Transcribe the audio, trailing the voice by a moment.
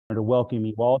To welcome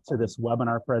you all to this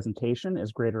webinar presentation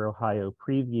as Greater Ohio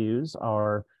previews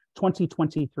our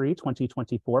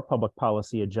 2023-2024 public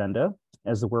policy agenda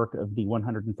as the work of the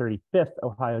 135th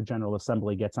Ohio General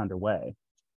Assembly gets underway.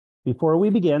 Before we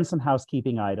begin, some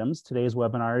housekeeping items. Today's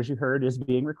webinar, as you heard, is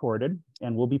being recorded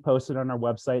and will be posted on our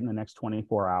website in the next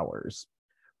 24 hours.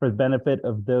 For the benefit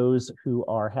of those who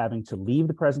are having to leave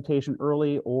the presentation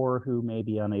early or who may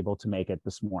be unable to make it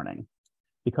this morning.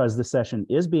 Because the session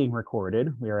is being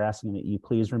recorded, we are asking that you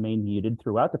please remain muted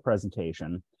throughout the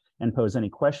presentation and pose any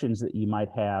questions that you might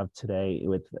have today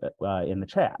in the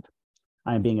chat.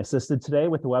 I am being assisted today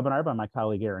with the webinar by my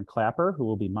colleague Aaron Clapper, who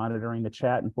will be monitoring the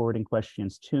chat and forwarding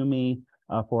questions to me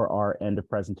for our end of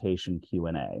presentation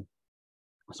Q&A.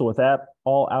 So with that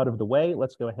all out of the way,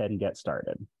 let's go ahead and get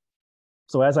started.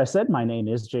 So as I said, my name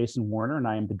is Jason Warner, and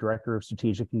I am the Director of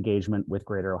Strategic Engagement with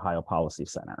Greater Ohio Policy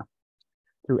Center.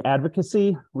 Through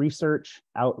advocacy, research,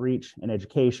 outreach, and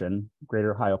education,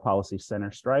 Greater Ohio Policy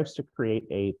Center strives to create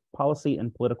a policy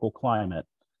and political climate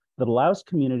that allows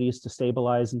communities to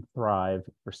stabilize and thrive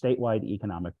for statewide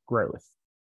economic growth.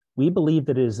 We believe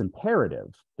that it is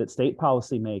imperative that state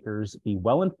policymakers be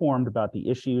well informed about the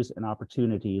issues and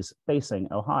opportunities facing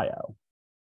Ohio.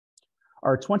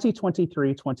 Our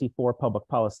 2023-24 public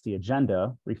policy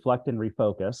agenda, Reflect and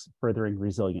Refocus, Furthering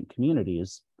Resilient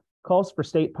Communities, calls for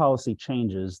state policy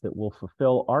changes that will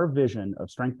fulfill our vision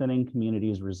of strengthening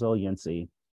communities' resiliency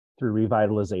through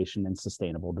revitalization and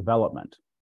sustainable development.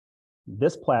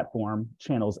 This platform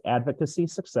channels advocacy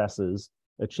successes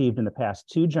achieved in the past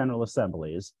two General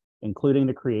Assemblies, including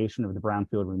the creation of the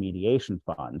Brownfield Remediation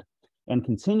Fund and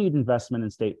continued investment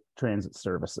in state transit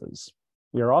services.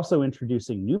 We are also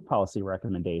introducing new policy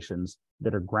recommendations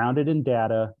that are grounded in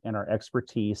data and our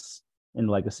expertise in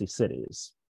legacy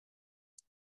cities.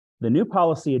 The new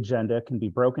policy agenda can be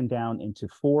broken down into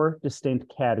four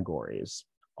distinct categories,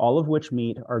 all of which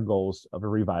meet our goals of a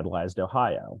revitalized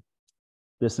Ohio.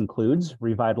 This includes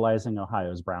revitalizing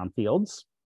Ohio's brownfields,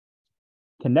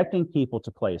 connecting people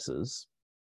to places,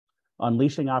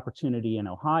 unleashing opportunity in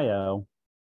Ohio,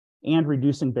 and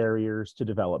reducing barriers to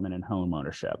development and home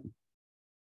ownership.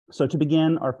 So to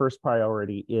begin, our first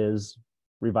priority is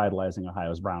revitalizing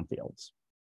Ohio's brownfields.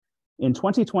 In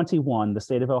 2021, the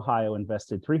state of Ohio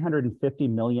invested $350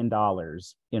 million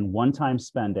in one-time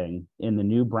spending in the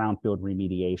new Brownfield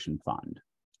Remediation Fund.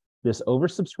 This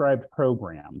oversubscribed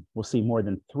program will see more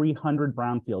than 300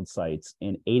 brownfield sites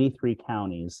in 83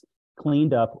 counties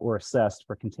cleaned up or assessed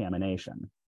for contamination.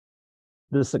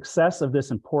 The success of this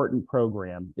important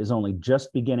program is only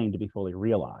just beginning to be fully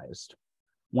realized.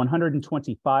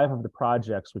 125 of the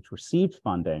projects which received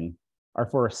funding are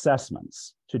for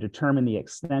assessments to determine the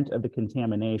extent of the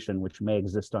contamination which may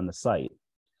exist on the site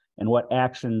and what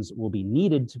actions will be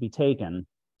needed to be taken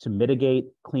to mitigate,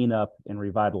 clean up, and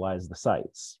revitalize the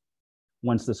sites.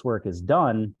 Once this work is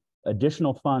done,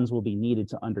 additional funds will be needed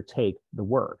to undertake the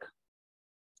work.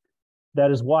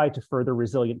 That is why, to further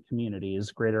resilient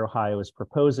communities, Greater Ohio is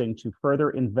proposing to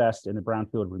further invest in the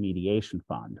Brownfield Remediation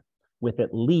Fund, with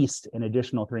at least an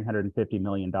additional $350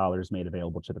 million made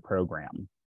available to the program.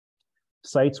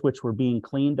 Sites which were being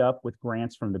cleaned up with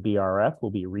grants from the BRF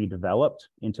will be redeveloped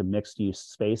into mixed-use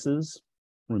spaces,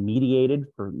 remediated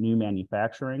for new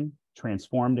manufacturing,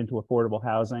 transformed into affordable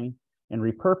housing, and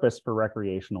repurposed for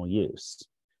recreational use,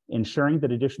 ensuring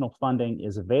that additional funding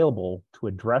is available to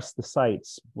address the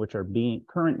sites which are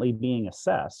currently being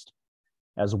assessed,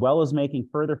 as well as making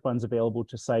further funds available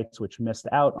to sites which missed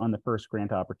out on the first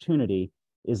grant opportunity,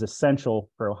 is essential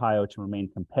for Ohio to remain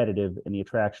competitive in the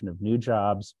attraction of new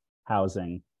jobs,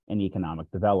 housing, and economic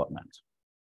development.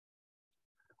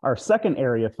 Our second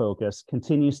area of focus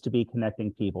continues to be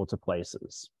connecting people to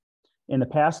places. In the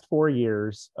past 4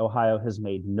 years, Ohio has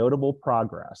made notable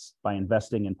progress by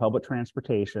investing in public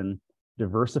transportation,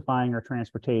 diversifying our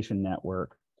transportation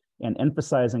network, and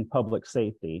emphasizing public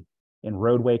safety in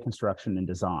roadway construction and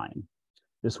design.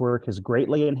 This work has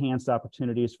greatly enhanced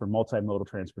opportunities for multimodal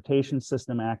transportation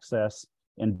system access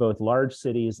in both large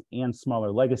cities and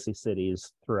smaller legacy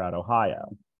cities throughout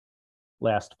Ohio.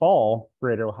 Last fall,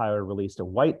 Greater Ohio released a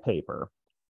white paper,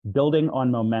 Building on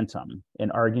Momentum,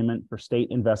 an argument for state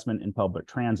investment in public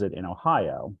transit in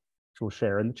Ohio, which we'll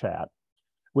share in the chat,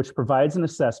 which provides an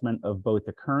assessment of both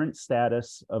the current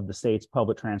status of the state's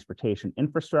public transportation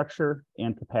infrastructure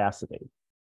and capacity.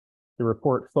 The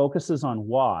report focuses on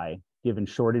why, given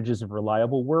shortages of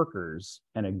reliable workers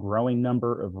and a growing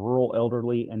number of rural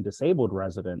elderly and disabled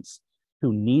residents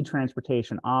who need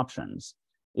transportation options,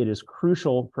 it is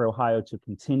crucial for Ohio to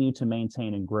continue to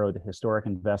maintain and grow the historic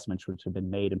investments which have been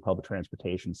made in public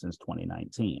transportation since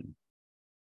 2019.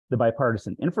 The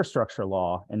Bipartisan Infrastructure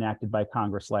Law, enacted by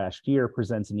Congress last year,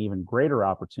 presents an even greater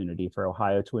opportunity for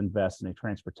Ohio to invest in a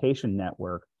transportation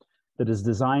network that is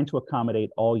designed to accommodate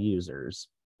all users,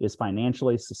 is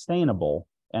financially sustainable,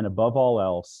 and above all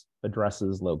else,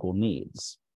 addresses local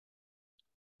needs.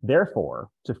 Therefore,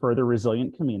 to further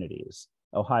resilient communities,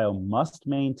 Ohio must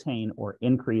maintain or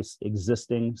increase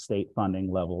existing state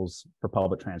funding levels for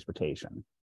public transportation.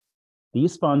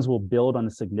 These funds will build on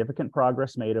the significant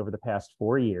progress made over the past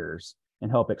 4 years and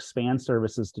help expand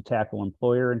services to tackle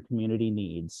employer and community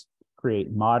needs, create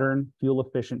modern,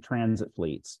 fuel-efficient transit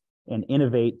fleets, and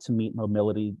innovate to meet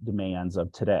mobility demands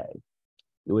of today.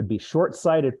 It would be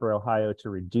short-sighted for Ohio to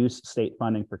reduce state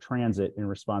funding for transit in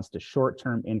response to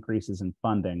short-term increases in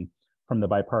funding from the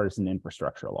Bipartisan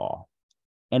Infrastructure Law.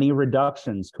 Any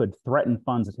reductions could threaten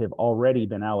funds that have already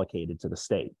been allocated to the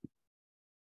state.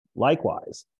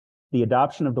 Likewise, the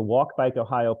adoption of the Walk Bike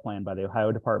Ohio plan by the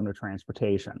Ohio Department of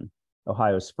Transportation,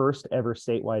 Ohio's first ever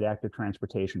statewide active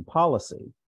transportation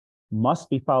policy, must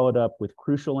be followed up with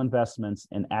crucial investments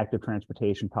in active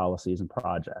transportation policies and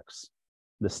projects.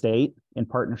 The state, in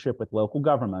partnership with local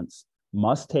governments,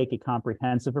 must take a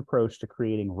comprehensive approach to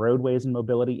creating roadways and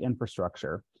mobility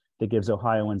infrastructure that gives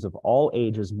Ohioans of all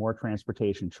ages more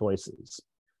transportation choices.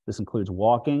 This includes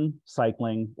walking,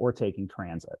 cycling, or taking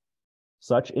transit.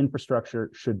 Such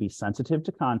infrastructure should be sensitive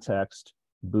to context,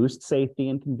 boost safety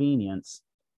and convenience,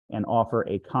 and offer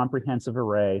a comprehensive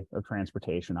array of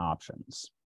transportation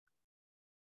options.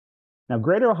 Now,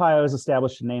 Greater Ohio has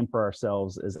established a name for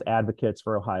ourselves as advocates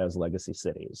for Ohio's legacy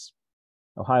cities.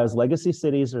 Ohio's legacy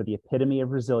cities are the epitome of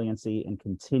resiliency and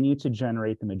continue to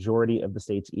generate the majority of the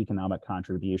state's economic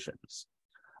contributions.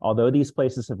 Although these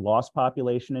places have lost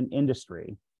population and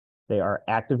industry, they are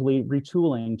actively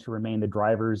retooling to remain the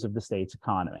drivers of the state's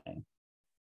economy.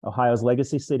 Ohio's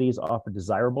legacy cities offer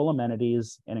desirable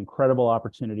amenities and incredible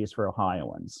opportunities for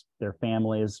Ohioans, their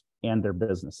families, and their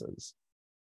businesses.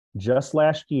 Just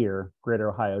last year, Greater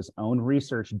Ohio's own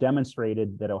research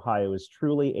demonstrated that Ohio is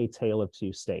truly a tale of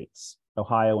two states,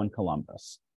 Ohio and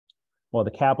Columbus. While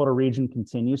the capital region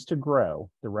continues to grow,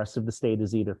 the rest of the state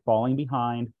is either falling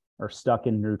behind or stuck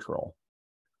in neutral.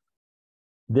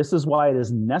 This is why it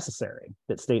is necessary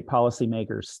that state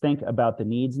policymakers think about the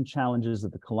needs and challenges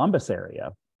of the Columbus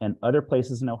area and other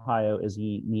places in Ohio as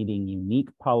needing unique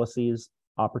policies,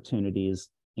 opportunities,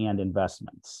 and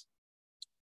investments.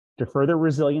 To further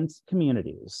resilient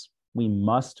communities, we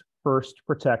must first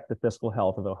protect the fiscal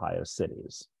health of Ohio's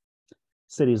cities.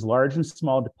 Cities large and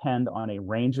small depend on a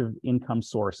range of income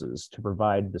sources to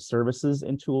provide the services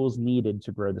and tools needed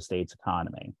to grow the state's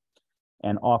economy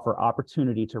and offer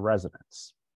opportunity to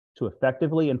residents. To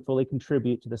effectively and fully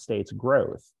contribute to the state's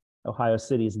growth, Ohio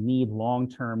cities need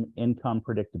long-term income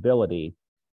predictability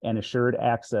and assured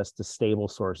access to stable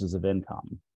sources of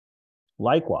income.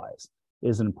 Likewise, it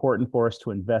is important for us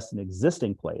to invest in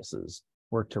existing places,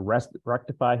 work to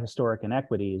rectify historic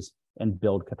inequities, and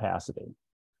build capacity.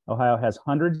 Ohio has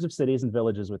hundreds of cities and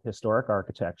villages with historic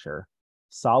architecture,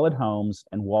 solid homes,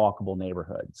 and walkable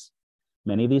neighborhoods.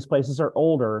 Many of these places are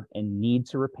older and need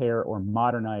to repair or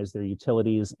modernize their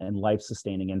utilities and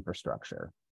life-sustaining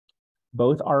infrastructure.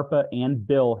 Both ARPA and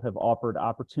Bill have offered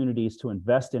opportunities to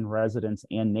invest in residents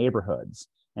and neighborhoods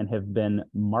and have been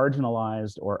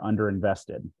marginalized or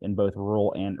underinvested in both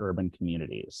rural and urban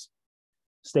communities.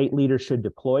 State leaders should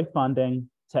deploy funding,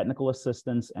 technical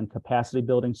assistance, and capacity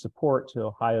building support to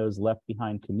Ohio's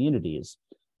left-behind communities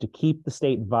to keep the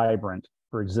state vibrant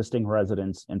for existing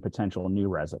residents and potential new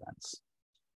residents.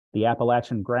 The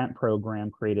Appalachian Grant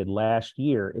Program created last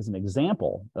year is an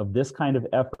example of this kind of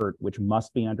effort, which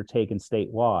must be undertaken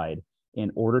statewide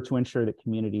in order to ensure that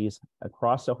communities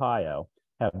across Ohio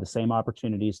have the same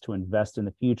opportunities to invest in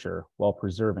the future while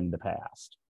preserving the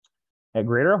past. At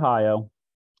Greater Ohio,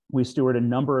 we steward a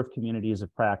number of communities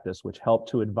of practice which help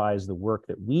to advise the work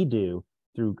that we do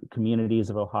through communities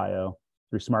of Ohio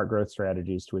through smart growth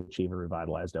strategies to achieve a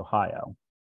revitalized Ohio.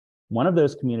 One of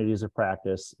those communities of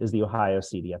practice is the Ohio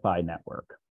CDFI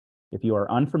network. If you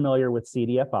are unfamiliar with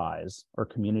CDFIs, or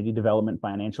Community Development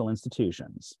Financial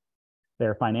Institutions, they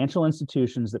are financial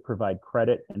institutions that provide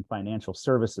credit and financial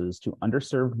services to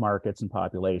underserved markets and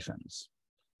populations.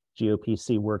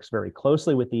 GOPC works very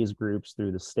closely with these groups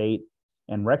through the state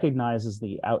and recognizes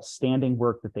the outstanding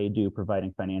work that they do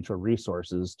providing financial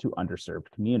resources to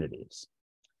underserved communities.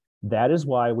 That is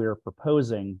why we are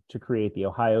proposing to create the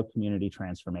Ohio Community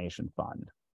Transformation Fund.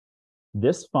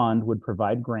 This fund would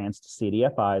provide grants to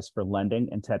CDFIs for lending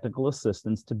and technical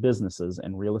assistance to businesses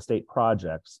and real estate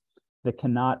projects that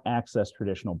cannot access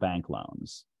traditional bank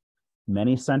loans.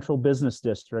 Many central business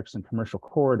districts and commercial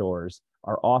corridors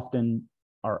are often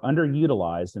are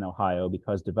underutilized in Ohio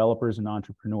because developers and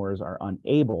entrepreneurs are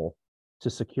unable to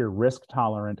secure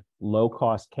risk-tolerant,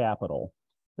 low-cost capital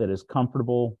that is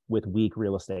comfortable with weak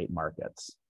real estate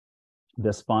markets.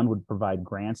 This fund would provide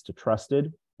grants to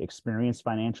trusted, experienced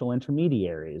financial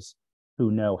intermediaries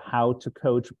who know how to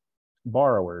coach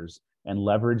borrowers and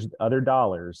leverage other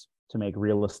dollars to make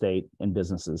real estate and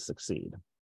businesses succeed.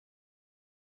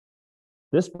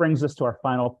 This brings us to our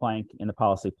final plank in the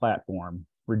policy platform,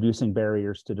 reducing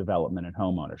barriers to development and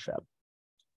homeownership.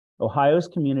 Ohio's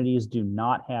communities do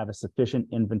not have a sufficient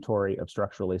inventory of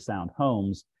structurally sound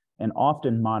homes and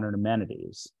often modern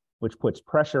amenities, which puts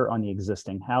pressure on the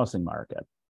existing housing market.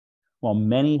 While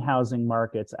many housing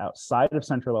markets outside of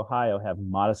Central Ohio have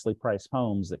modestly priced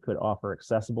homes that could offer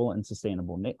accessible and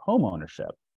sustainable home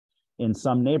ownership, in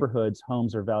some neighborhoods,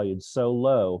 homes are valued so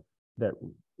low that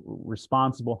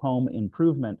responsible home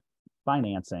improvement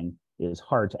financing is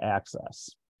hard to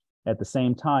access. At the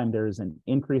same time, there is an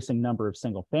increasing number of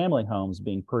single-family homes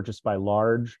being purchased by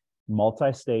large,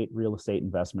 multi-state real estate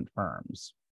investment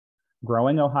firms.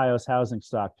 Growing Ohio's housing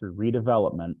stock through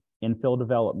redevelopment, infill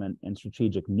development, and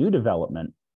strategic new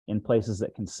development in places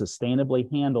that can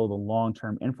sustainably handle the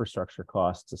long-term infrastructure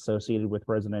costs associated with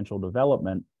residential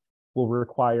development will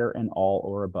require an all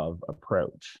or above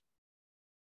approach.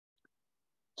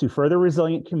 To further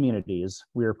resilient communities,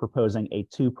 we are proposing a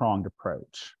two-pronged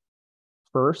approach.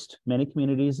 First, many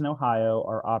communities in Ohio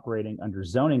are operating under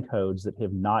zoning codes that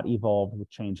have not evolved with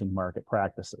changing market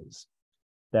practices.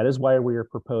 That is why we are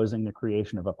proposing the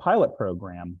creation of a pilot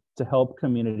program to help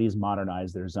communities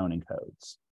modernize their zoning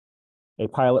codes. A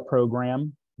pilot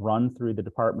program run through the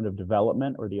Department of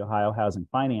Development or the Ohio Housing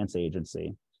Finance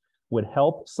Agency would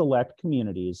help select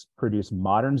communities produce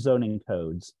modern zoning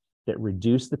codes that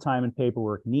reduce the time and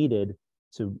paperwork needed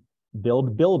to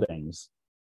build buildings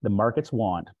the markets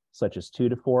want, such as 2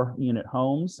 to 4 unit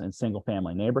homes in single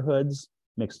family neighborhoods,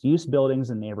 mixed use buildings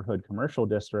in neighborhood commercial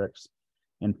districts,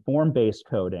 and form-based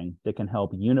coding that can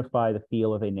help unify the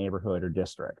feel of a neighborhood or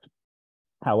district.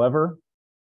 However,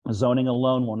 zoning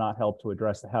alone will not help to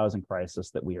address the housing crisis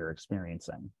that we are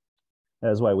experiencing.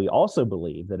 That is why we also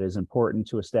believe that it is important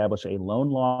to establish a loan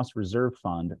loss reserve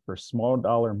fund for small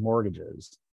dollar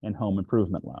mortgages and home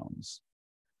improvement loans.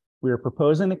 We are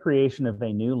proposing the creation of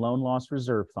a new loan loss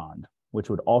reserve fund, which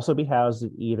would also be housed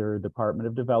at either Department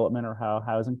of Development or Ohio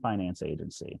Housing Finance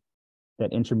Agency,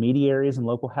 that intermediaries and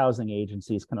local housing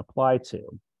agencies can apply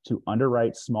to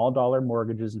underwrite small dollar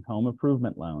mortgages and home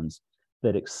improvement loans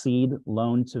that exceed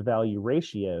loan to value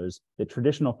ratios that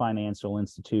traditional financial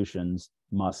institutions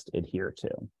must adhere to.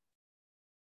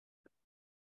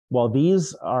 While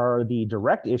these are the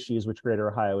direct issues which Greater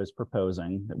Ohio is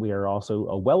proposing, we are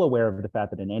also well aware of the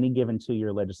fact that in any given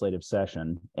 2-year legislative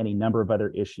session, any number of other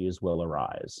issues will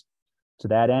arise. To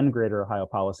that end, Greater Ohio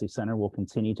Policy Center will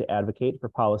continue to advocate for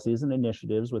policies and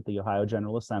initiatives with the Ohio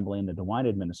General Assembly and the DeWine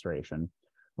administration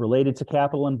related to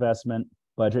capital investment,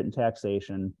 budget and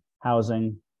taxation,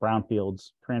 housing,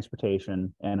 brownfields,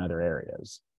 transportation, and other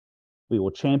areas. We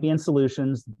will champion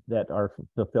solutions that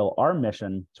fulfill our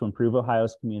mission to improve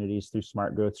Ohio's communities through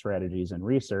smart growth strategies and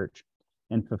research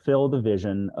and fulfill the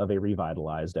vision of a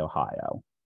revitalized Ohio.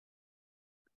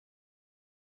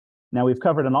 Now, we've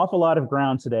covered an awful lot of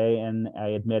ground today, and I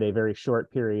admit a very short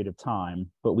period of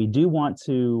time, but we do want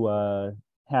to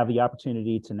have the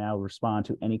opportunity to now respond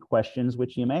to any questions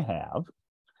which you may have.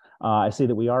 I see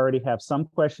that we already have some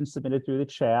questions submitted through the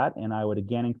chat, and I would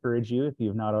again encourage you, if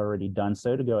you've not already done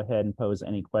so, to go ahead and pose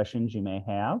any questions you may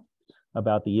have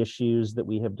about the issues that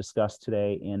we have discussed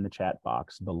today in the chat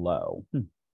box below.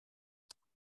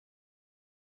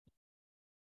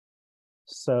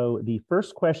 So the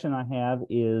first question I have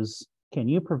is, can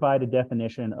you provide a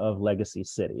definition of legacy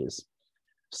cities?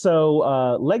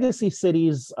 So legacy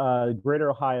cities,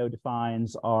 Greater Ohio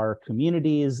defines are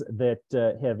communities that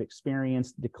have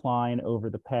experienced decline over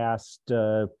the past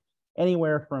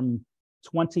anywhere from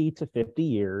 20 to 50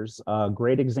 years.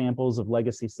 Great examples of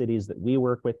legacy cities that we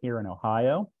work with here in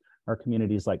Ohio are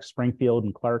communities like Springfield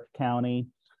and Clark County,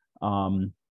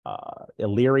 Elyria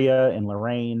and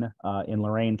Lorain in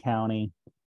Lorain County,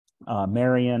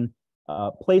 Marion,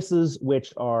 places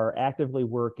which are actively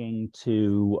working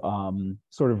to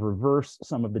sort of reverse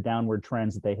some of the downward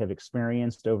trends that they have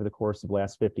experienced over the course of the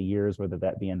last 50 years, whether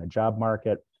that be in the job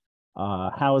market,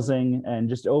 housing, and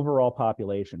just overall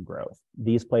population growth.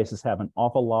 These places have an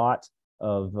awful lot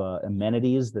of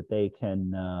amenities that they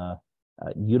can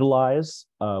utilize,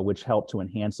 which help to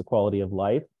enhance the quality of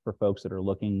life for folks that are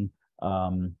looking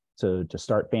to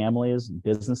start families and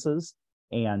businesses.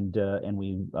 And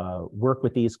we work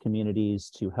with these communities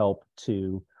to help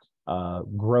to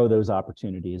grow those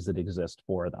opportunities that exist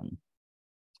for them.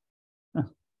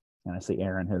 And I see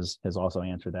Aaron has also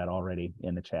answered that already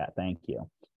in the chat. Thank you.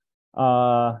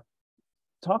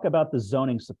 Talk about the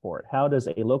zoning support. How does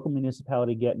a local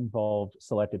municipality get involved,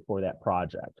 selected for that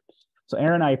project? So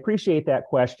Aaron, I appreciate that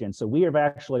question. So we have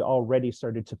actually already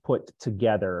started to put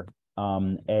together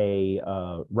a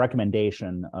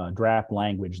recommendation, draft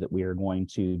language that we are going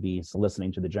to be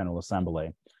soliciting to the General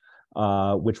Assembly,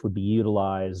 which would be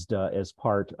utilized as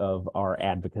part of our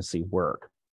advocacy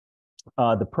work.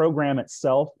 The program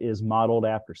itself is modeled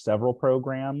after several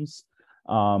programs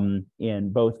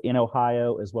in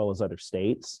Ohio as well as other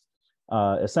states.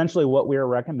 Essentially what we're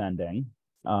recommending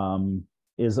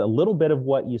is a little bit of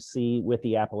what you see with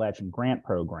the Appalachian Grant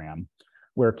Program,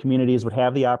 where communities would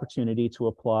have the opportunity to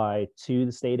apply to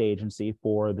the state agency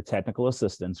for the technical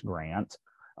assistance grant.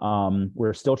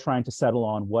 We're still trying to settle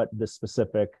on what the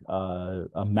specific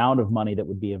amount of money that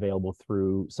would be available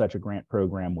through such a grant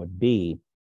program would be.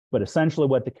 But essentially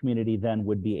what the community then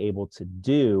would be able to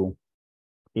do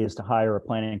is to hire a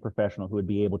planning professional who would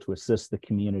be able to assist the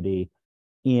community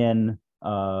in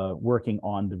working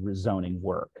on the rezoning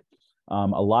work.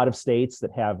 A lot of states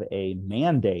that have a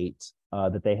mandate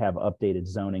that they have updated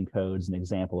zoning codes, an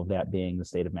example of that being the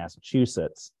state of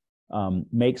Massachusetts,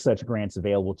 make such grants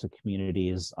available to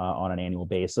communities on an annual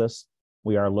basis.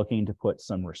 We are looking to put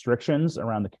some restrictions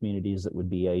around the communities that would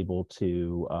be able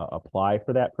to apply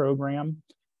for that program.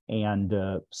 And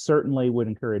certainly would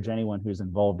encourage anyone who's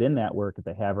involved in that work, if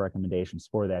they have recommendations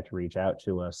for that, to reach out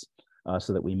to us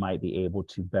so that we might be able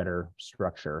to better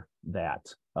structure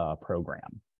that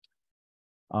program.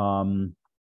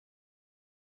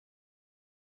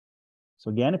 So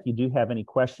again, if you do have any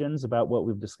questions about what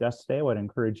we've discussed today, I would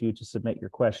encourage you to submit your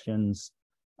questions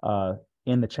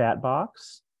in the chat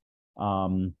box.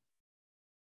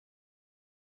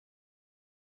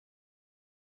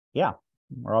 Yeah.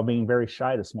 We're all being very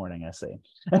shy this morning, I see.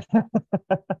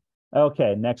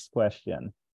 Okay, next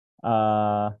question.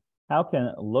 How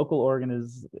can local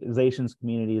organizations,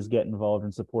 communities get involved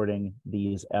in supporting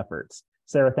these efforts?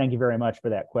 Sarah, thank you very much for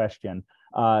that question.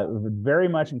 Would very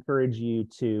much encourage you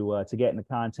to get into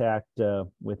contact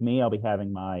with me. I'll be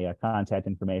having my contact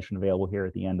information available here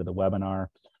at the end of the webinar.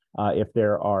 If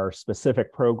there are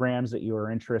specific programs that you are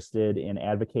interested in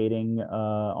advocating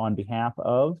on behalf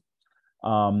of,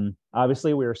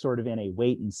 obviously, we are sort of in a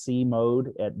wait and see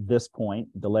mode at this point.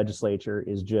 The legislature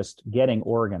is just getting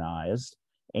organized,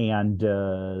 and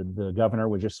the governor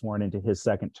was just sworn into his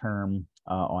second term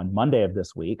on Monday of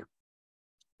this week.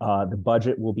 The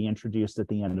budget will be introduced at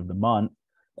the end of the month,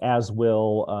 as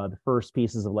will the first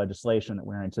pieces of legislation that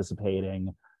we're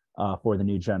anticipating for the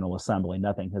new General Assembly.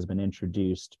 Nothing has been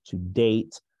introduced to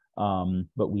date,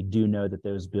 but we do know that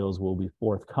those bills will be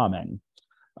forthcoming.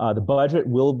 The budget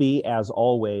will be, as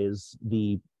always,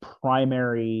 the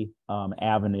primary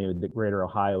avenue that Greater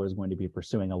Ohio is going to be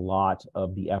pursuing a lot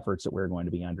of the efforts that we're going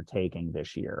to be undertaking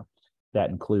this year. That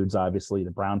includes, obviously,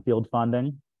 the brownfield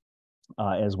funding,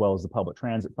 as well as the public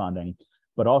transit funding,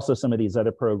 but also some of these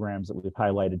other programs that we've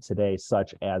highlighted today,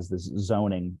 such as this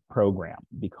zoning program.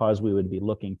 Because we would be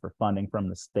looking for funding from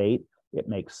the state, it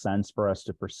makes sense for us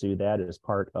to pursue that as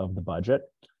part of the budget.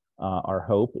 Our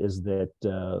hope is that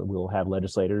we'll have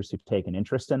legislators who've taken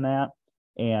interest in that,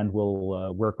 and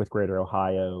we'll work with Greater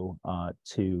Ohio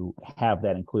to have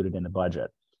that included in the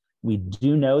budget. We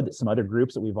do know that some other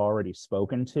groups that we've already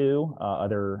spoken to,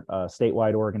 other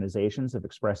statewide organizations, have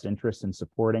expressed interest in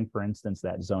supporting, for instance,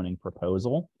 that zoning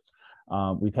proposal.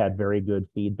 We've had very good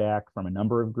feedback from a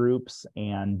number of groups,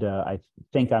 and I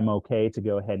think I'm okay to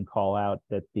go ahead and call out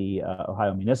that the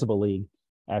Ohio Municipal League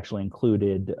actually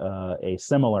included a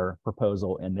similar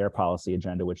proposal in their policy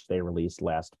agenda, which they released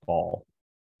last fall.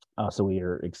 So we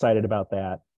are excited about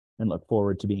that and look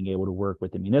forward to being able to work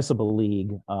with the Municipal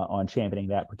League on championing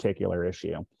that particular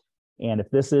issue. And if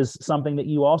this is something that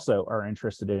you also are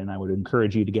interested in, I would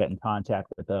encourage you to get in contact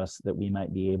with us, that we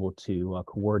might be able to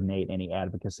coordinate any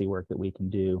advocacy work that we can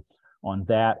do on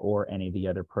that or any of the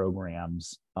other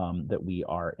programs that we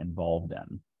are involved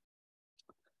in.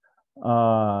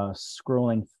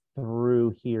 Scrolling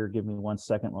through here, give me 1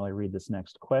 second while I read this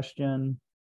next question.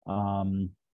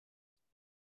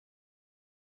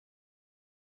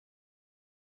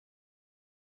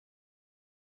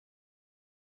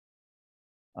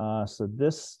 So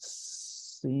this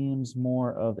seems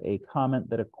more of a comment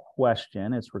than a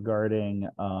question. It's regarding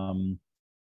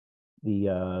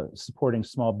the supporting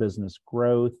small business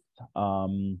growth.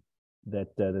 That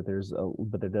there's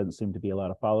but there doesn't seem to be a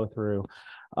lot of follow through.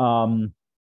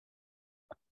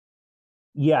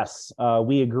 Yes,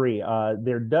 we agree.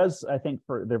 There does, I think,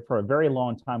 for a very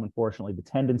long time, unfortunately, the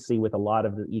tendency with a lot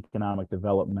of the economic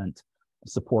development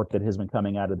support that has been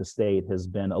coming out of the state has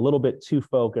been a little bit too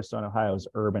focused on Ohio's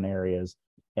urban areas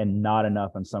and not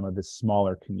enough on some of the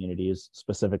smaller communities,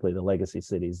 specifically the legacy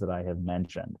cities that I have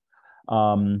mentioned.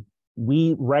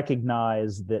 We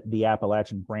recognize that the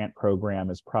Appalachian Grant Program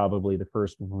is probably the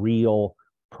first real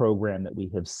program that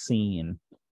we have seen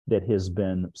that has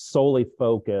been solely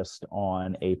focused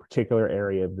on a particular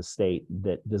area of the state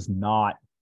that does not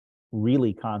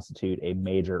really constitute a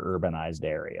major urbanized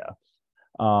area.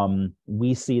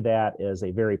 We see that as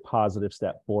a very positive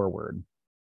step forward.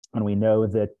 And we know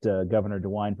that Governor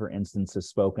DeWine, for instance, has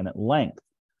spoken at length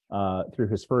through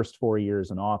his first 4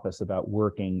 years in office about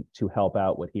working to help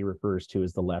out what he refers to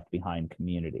as the left behind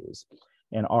communities.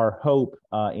 And our hope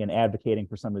in advocating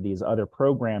for some of these other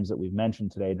programs that we've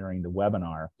mentioned today during the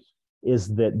webinar is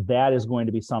that that is going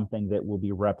to be something that will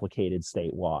be replicated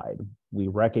statewide. We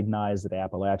recognize that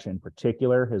Appalachia in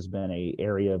particular has been an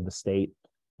area of the state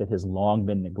that has long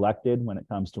been neglected when it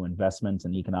comes to investments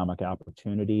and economic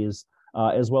opportunities,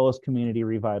 as well as community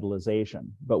revitalization.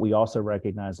 But we also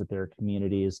recognize that there are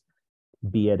communities,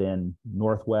 be it in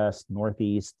Northwest,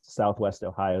 Northeast, Southwest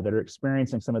Ohio, that are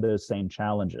experiencing some of those same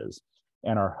challenges.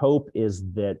 And our hope is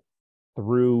that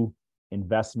through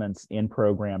investments in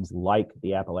programs like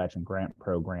the Appalachian Grant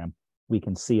Program, we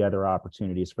can see other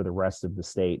opportunities for the rest of the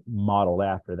state modeled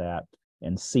after that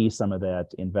and see some of that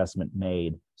investment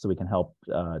made so we can help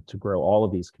to grow all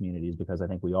of these communities, because I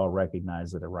think we all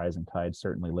recognize that a rising tide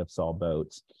certainly lifts all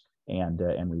boats. And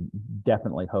we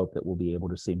definitely hope that we'll be able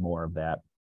to see more of that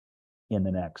in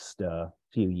the next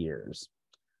few years.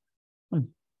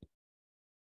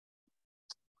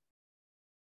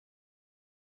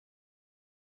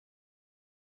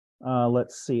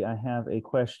 Let's see, I have a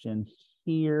question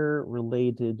here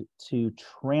related to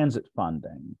transit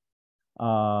funding.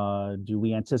 Do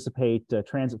we anticipate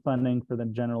transit funding for the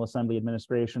General Assembly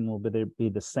administration? Will there be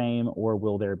the same, or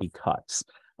will there be cuts?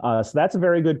 So that's a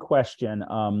very good question.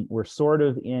 We're sort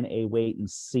of in a wait and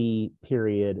see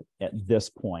period at this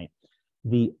point.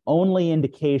 The only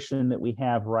indication that we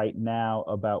have right now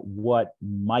about what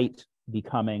might be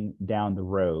coming down the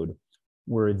road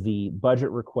were the budget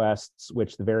requests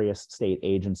which the various state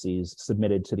agencies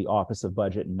submitted to the Office of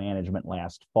Budget and Management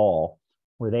last fall,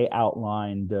 where they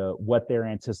outlined what their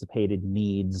anticipated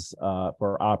needs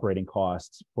for operating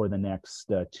costs for the next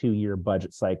 2-year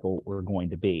budget cycle were going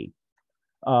to be.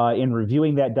 In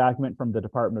reviewing that document from the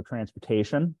Department of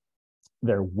Transportation,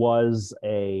 there was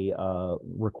a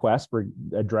request for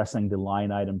addressing the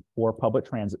line item for public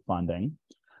transit funding.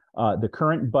 The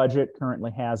current budget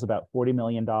currently has about $40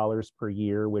 million per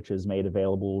year, which is made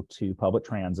available to public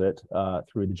transit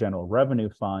through the General Revenue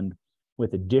Fund,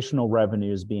 with additional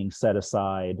revenues being set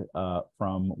aside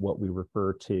from what we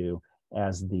refer to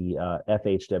as the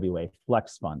FHWA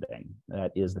flex funding.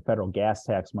 That is the federal gas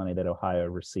tax money that Ohio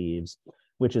receives,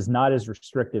 which is not as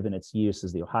restrictive in its use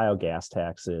as the Ohio gas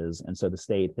tax is. And so the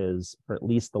state has, for at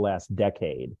least the last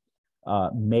decade,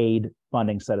 made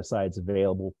funding set-asides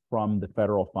available from the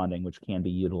federal funding, which can be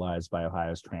utilized by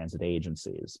Ohio's transit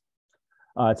agencies.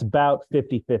 It's about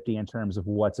 50-50 in terms of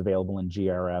what's available in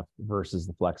GRF versus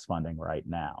the flex funding right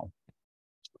now.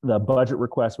 The budget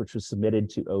request, which was submitted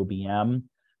to OBM,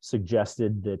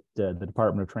 suggested that the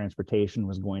Department of Transportation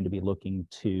was going to be looking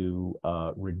to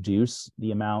reduce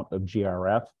the amount of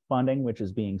GRF funding, which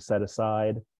is being set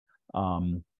aside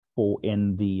in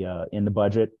the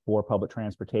budget for public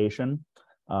transportation.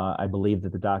 I believe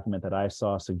that the document that I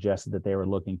saw suggested that they were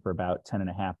looking for about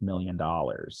 $10.5 million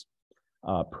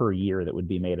per year that would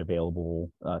be made available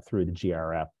through the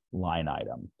GRF line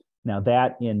item. Now,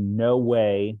 that in no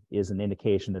way is an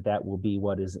indication that that will be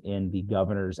what is in the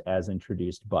governor's as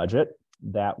introduced budget.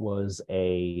 That was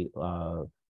a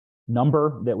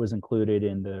number that was included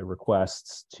in the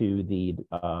requests to the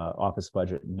Office of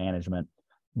Budget and Management,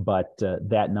 but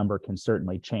that number can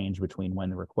certainly change between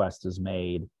when the request is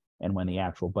made and when the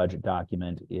actual budget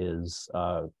document is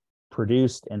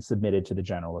produced and submitted to the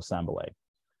General Assembly.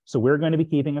 So we're going to be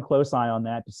keeping a close eye on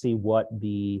that to see what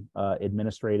the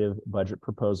administrative budget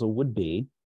proposal would be.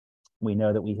 We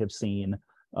know that we have seen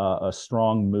a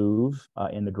strong move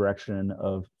in the direction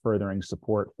of furthering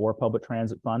support for public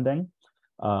transit funding.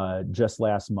 Just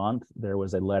last month, there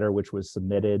was a letter which was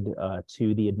submitted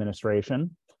to the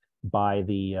administration by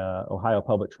the Ohio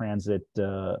Public Transit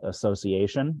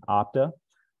Association, OPTA,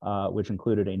 which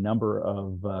included a number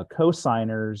of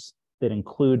co-signers that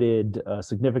included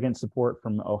significant support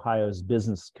from Ohio's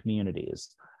business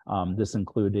communities. This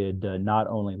included not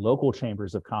only local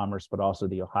chambers of commerce, but also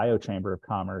the Ohio Chamber of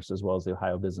Commerce, as well as the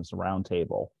Ohio Business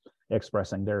Roundtable,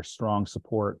 expressing their strong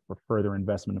support for further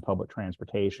investment in public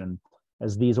transportation,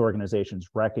 as these organizations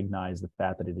recognize the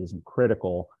fact that it is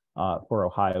critical for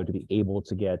Ohio to be able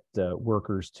to get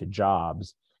workers to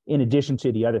jobs, in addition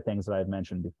to the other things that I've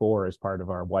mentioned before as part of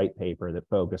our white paper that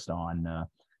focused on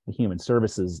the human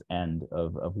services end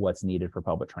of what's needed for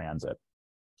public transit.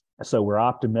 So we're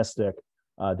optimistic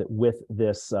that with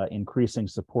this increasing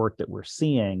support that we're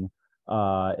seeing,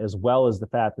 as well as the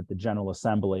fact that the General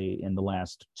Assembly in the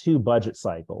last 2 budget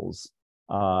cycles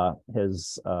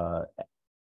has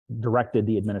directed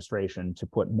the administration to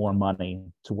put more money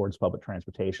towards public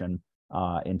transportation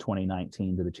in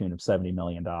 2019 to the tune of $70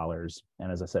 million.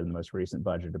 And as I said, in the most recent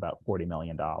budget, about $40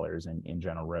 million in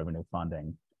general revenue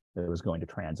funding that was going to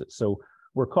transit. So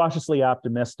we're cautiously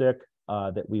optimistic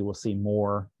that we will see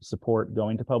more support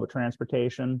going to public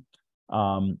transportation.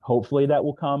 Hopefully that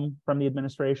will come from the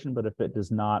administration, but if it does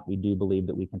not, we do believe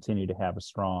that we continue to have a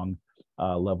strong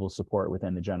level of support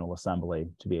within the General Assembly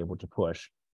to be able to push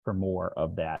for more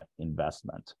of that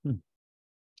investment.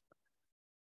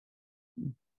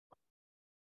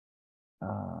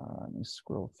 Let me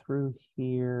scroll through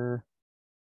here.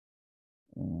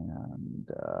 And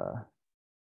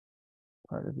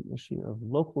part of the issue of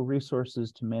local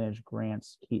resources to manage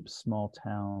grants keep small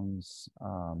towns.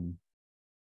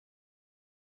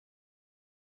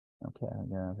 Okay,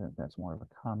 yeah, that's more of a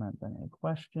comment than a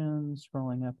question.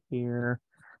 Scrolling up here,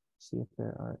 see if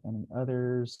there are any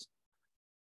others.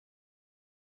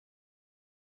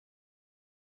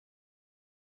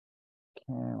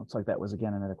 Okay, looks like that was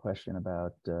again another question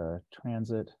about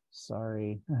transit.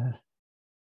 Sorry.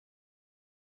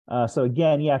 So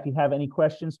again, yeah, if you have any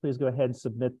questions, please go ahead and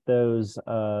submit those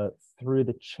through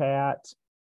the chat.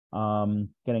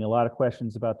 Getting a lot of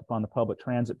questions about on the public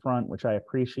transit front, which I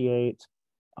appreciate.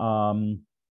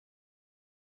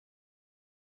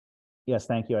 Yes,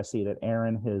 thank you. I see that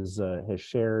Aaron has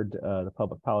shared the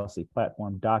public policy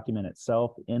platform document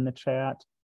itself in the chat.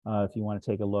 If you want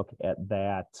to take a look at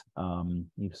that,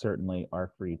 you certainly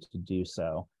are free to do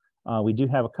so. We do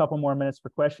have a couple more minutes for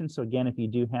questions. So again, if you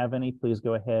do have any, please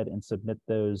go ahead and submit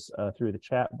those through the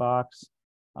chat box,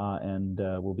 and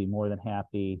we'll be more than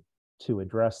happy to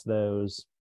address those.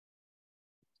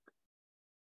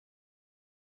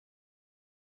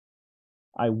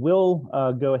 I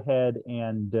will go ahead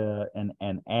and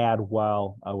add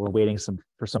while we're waiting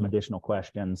for some additional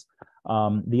questions.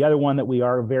 The other one that we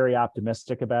are very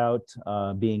optimistic about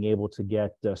being able to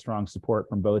get strong support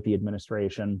from both the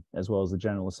administration as well as the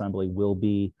General Assembly will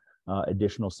be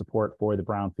additional support for the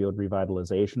Brownfield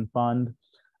Revitalization Fund.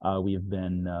 We've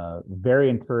been very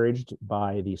encouraged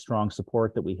by the strong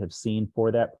support that we have seen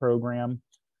for that program,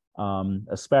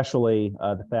 especially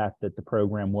the fact that the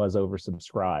program was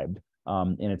oversubscribed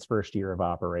in its first year of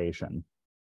operation.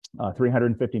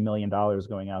 $350 million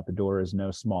going out the door is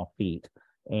no small feat.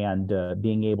 And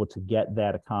being able to get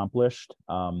that accomplished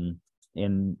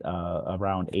in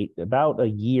about a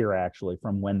year actually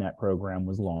from when that program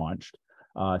was launched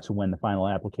to when the final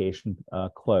application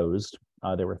closed.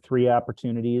 There were 3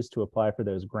 opportunities to apply for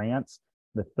those grants.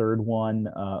 The third one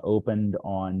opened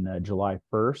on July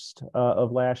 1st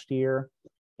of last year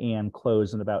and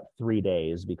closed in about 3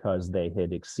 days because they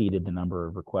had exceeded the number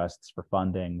of requests for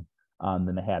funding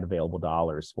than they had available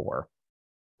dollars for.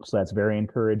 So that's very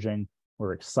encouraging.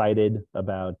 We're excited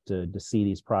about to see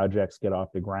these projects get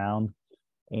off the ground,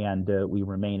 and we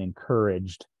remain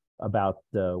encouraged about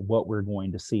what we're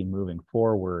going to see moving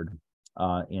forward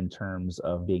in terms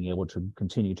of being able to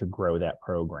continue to grow that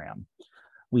program.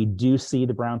 We do see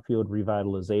the Brownfield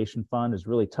Revitalization Fund is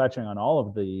really touching on all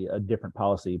of the different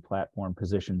policy platform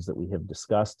positions that we have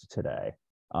discussed today.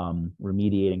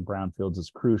 Remediating brownfields is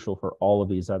crucial for all of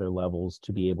these other levels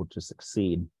to be able to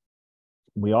succeed.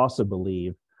 We also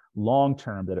believe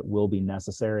long-term that it will be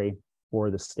necessary for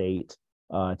the state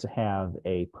to have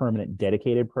a permanent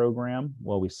dedicated program.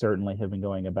 Well, we certainly have been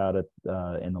going about it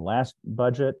in the last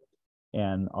budget,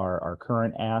 and our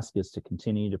current ask is to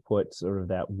continue to put sort of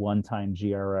that one-time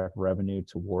GRF revenue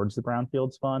towards the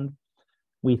Brownfields Fund.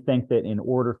 We think that in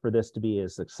order for this to be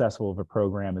as successful of a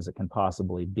program as it can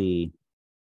possibly be,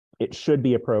 it should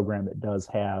be a program that does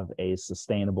have a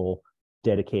sustainable,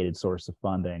 dedicated source of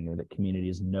funding that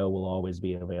communities know will always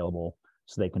be available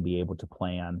so they can be able to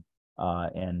plan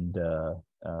and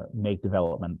make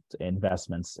development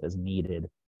investments as needed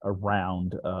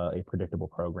around a predictable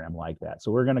program like that.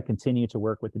 So we're going to continue to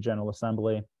work with the General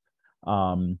Assembly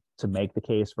to make the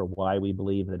case for why we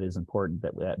believe that it is important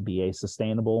that that be a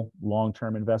sustainable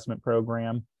long-term investment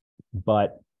program.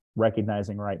 But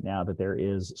recognizing right now that there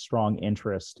is strong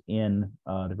interest in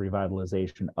the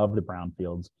revitalization of the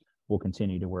brownfields, we'll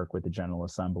continue to work with the General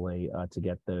Assembly to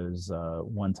get those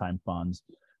one-time funds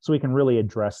so we can really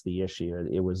address the issue.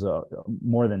 It was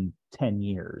more than 10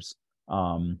 years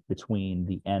between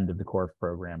the end of the CORF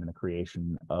program and the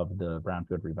creation of the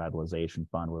Brownfield Revitalization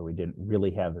Fund, where we didn't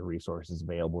really have the resources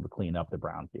available to clean up the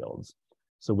brownfields.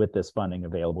 So with this funding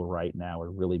available right now, we're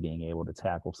really being able to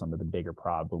tackle some of the bigger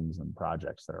problems and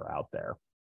projects that are out there.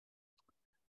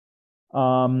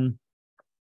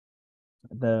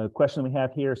 The question we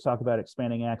have here is talk about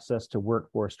expanding access to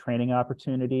workforce training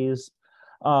opportunities.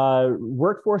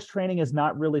 Workforce training is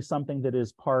not really something that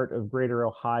is part of Greater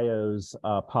Ohio's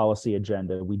policy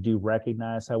agenda. We do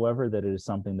recognize, however, that it is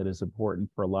something that is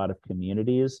important for a lot of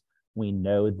communities. We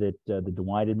know that the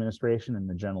DeWine administration and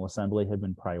the General Assembly have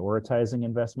been prioritizing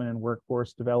investment in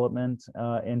workforce development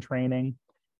and training,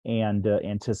 and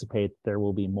anticipate there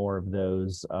will be more of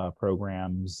those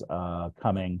programs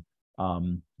coming,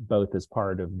 both as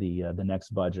part of the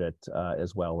next budget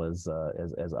as well as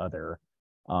other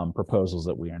proposals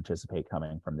that we anticipate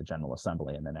coming from the General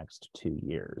Assembly in the next 2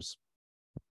 years.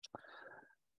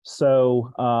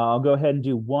 So I'll go ahead and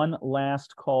do one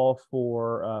last call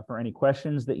for any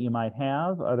questions that you might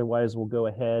have. Otherwise, we'll go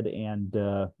ahead and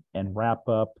wrap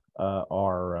up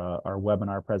our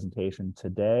webinar presentation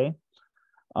today.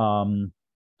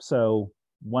 So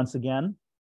once again,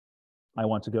 I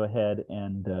want to go ahead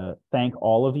and thank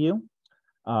all of you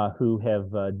who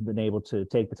have been able to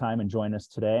take the time and join us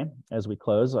today. As we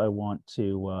close, I want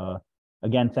to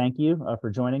again thank you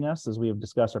for joining us as we have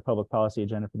discussed our public policy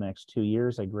agenda for the next 2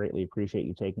 years. I greatly appreciate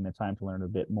you taking the time to learn a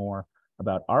bit more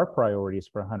about our priorities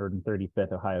for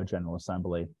 135th Ohio General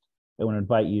Assembly. I want to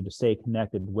invite you to stay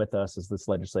connected with us as this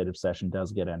legislative session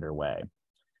does get underway.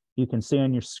 You can see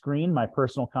on your screen my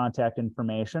personal contact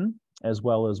information, as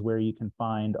well as where you can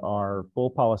find our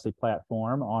full policy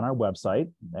platform on our website,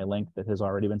 a link that has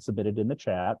already been submitted in the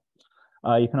chat.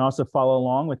 You can also follow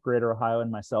along with Greater Ohio and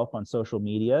myself on social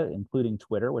media, including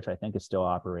Twitter, which I think is still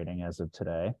operating as of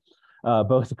today.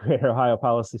 Both the Greater Ohio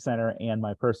Policy Center and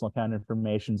my personal account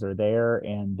informations are there,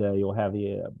 and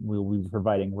we'll be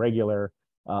providing regular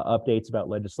updates about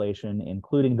legislation,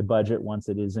 including the budget once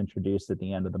it is introduced at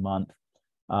the end of the month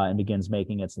and begins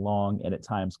making its long and at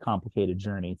times complicated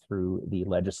journey through the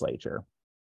legislature.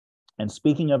 And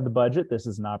speaking of the budget, this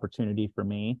is an opportunity for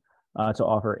me to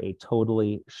offer a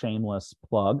totally shameless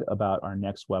plug about our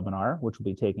next webinar, which will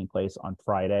be taking place on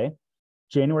Friday,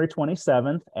 January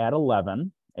 27th at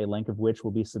 11, a link of which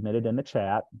will be submitted in the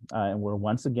chat. And where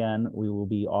once again, we will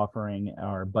be offering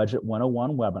our Budget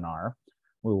 101 webinar.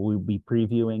 We will be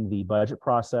previewing the budget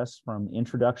process from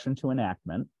introduction to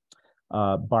enactment.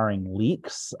 Barring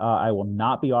leaks, I will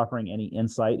not be offering any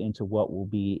insight into what will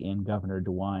be in Governor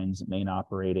DeWine's main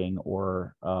operating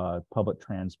or public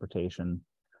transportation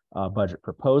budget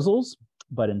proposals,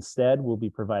 but instead we'll be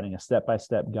providing a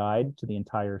step-by-step guide to the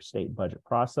entire state budget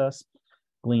process,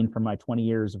 gleaned from my 20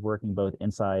 years of working both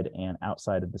inside and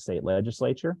outside of the state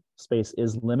legislature. Space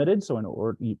is limited, so in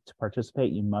order to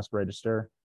participate, you must register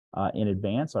in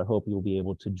advance. So I hope you'll be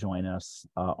able to join us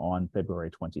on February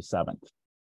 27th.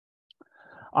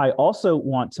 I also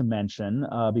want to mention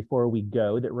before we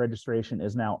go that registration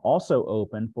is now also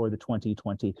open for the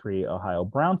 2023 Ohio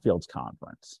Brownfields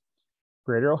Conference.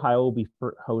 Greater Ohio will be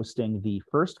hosting the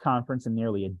first conference in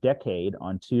nearly a decade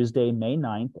on Tuesday, May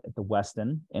 9th at the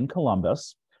Westin in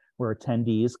Columbus, where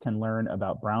attendees can learn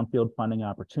about brownfield funding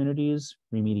opportunities,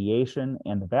 remediation,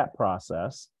 and the VAT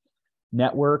process,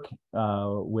 network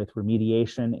with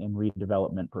remediation and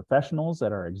redevelopment professionals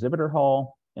at our exhibitor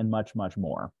hall, and much, much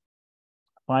more.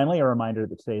 Finally, a reminder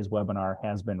that today's webinar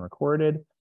has been recorded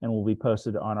and will be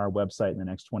posted on our website in the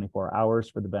next 24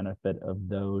 hours for the benefit of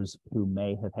those who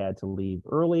may have had to leave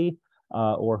early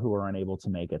or who are unable to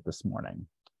make it this morning.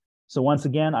 So once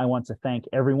again, I want to thank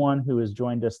everyone who has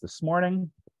joined us this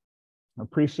morning. I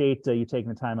appreciate you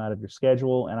taking the time out of your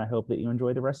schedule, and I hope that you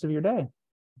enjoy the rest of your day.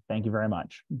 Thank you very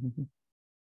much.